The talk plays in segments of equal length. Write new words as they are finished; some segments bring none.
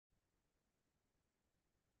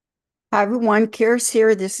Hi everyone, Karis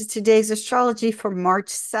here. This is today's astrology for March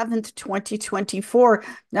 7th, 2024.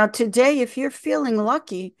 Now, today, if you're feeling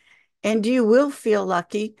lucky, and you will feel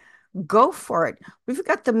lucky, go for it. We've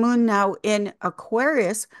got the moon now in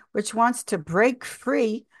Aquarius, which wants to break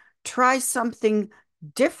free, try something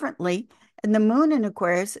differently. And the moon in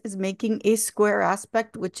Aquarius is making a square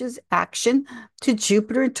aspect, which is action to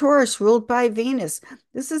Jupiter and Taurus, ruled by Venus.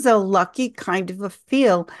 This is a lucky kind of a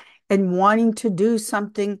feel and wanting to do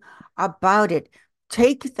something about it.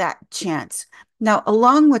 Take that chance. Now,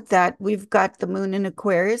 along with that, we've got the moon in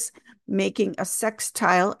Aquarius making a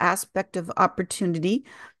sextile aspect of opportunity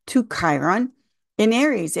to Chiron in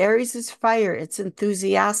Aries. Aries is fire, it's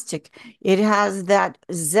enthusiastic, it has that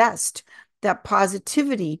zest, that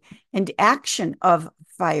positivity and action of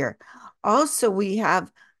fire. Also, we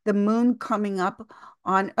have the moon coming up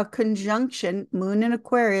on a conjunction, moon in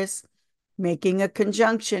Aquarius making a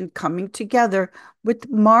conjunction, coming together with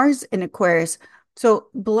Mars in Aquarius. So,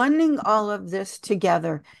 blending all of this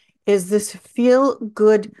together is this feel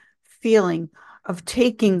good feeling of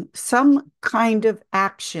taking some kind of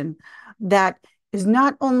action that is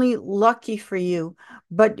not only lucky for you,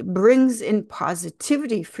 but brings in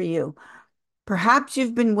positivity for you. Perhaps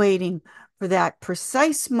you've been waiting for that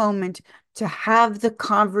precise moment to have the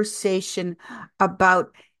conversation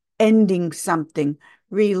about ending something,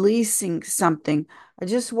 releasing something. I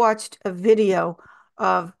just watched a video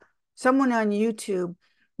of someone on YouTube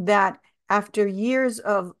that, after years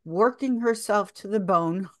of working herself to the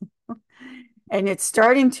bone, and it's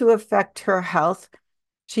starting to affect her health,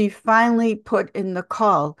 she finally put in the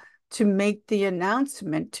call to make the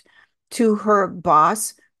announcement to her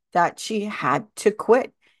boss that she had to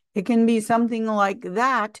quit. It can be something like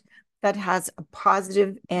that that has a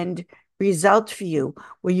positive end result for you,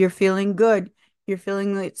 where you're feeling good, you're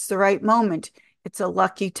feeling like it's the right moment. It's a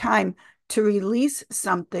lucky time to release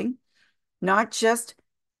something, not just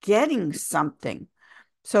getting something.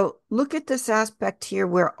 So look at this aspect here.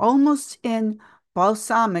 We're almost in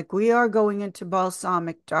balsamic. We are going into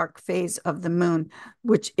balsamic dark phase of the moon,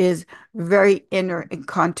 which is very inner and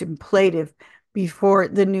contemplative before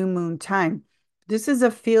the new moon time. This is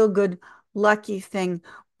a feel good, lucky thing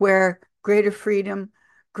where greater freedom,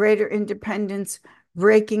 greater independence,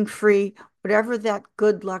 breaking free, whatever that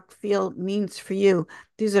good luck feel means for you.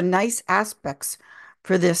 These are nice aspects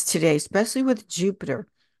for this today, especially with Jupiter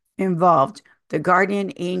involved, the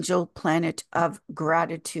guardian angel planet of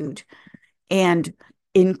gratitude and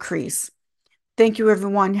increase. Thank you,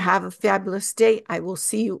 everyone. Have a fabulous day. I will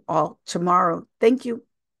see you all tomorrow. Thank you.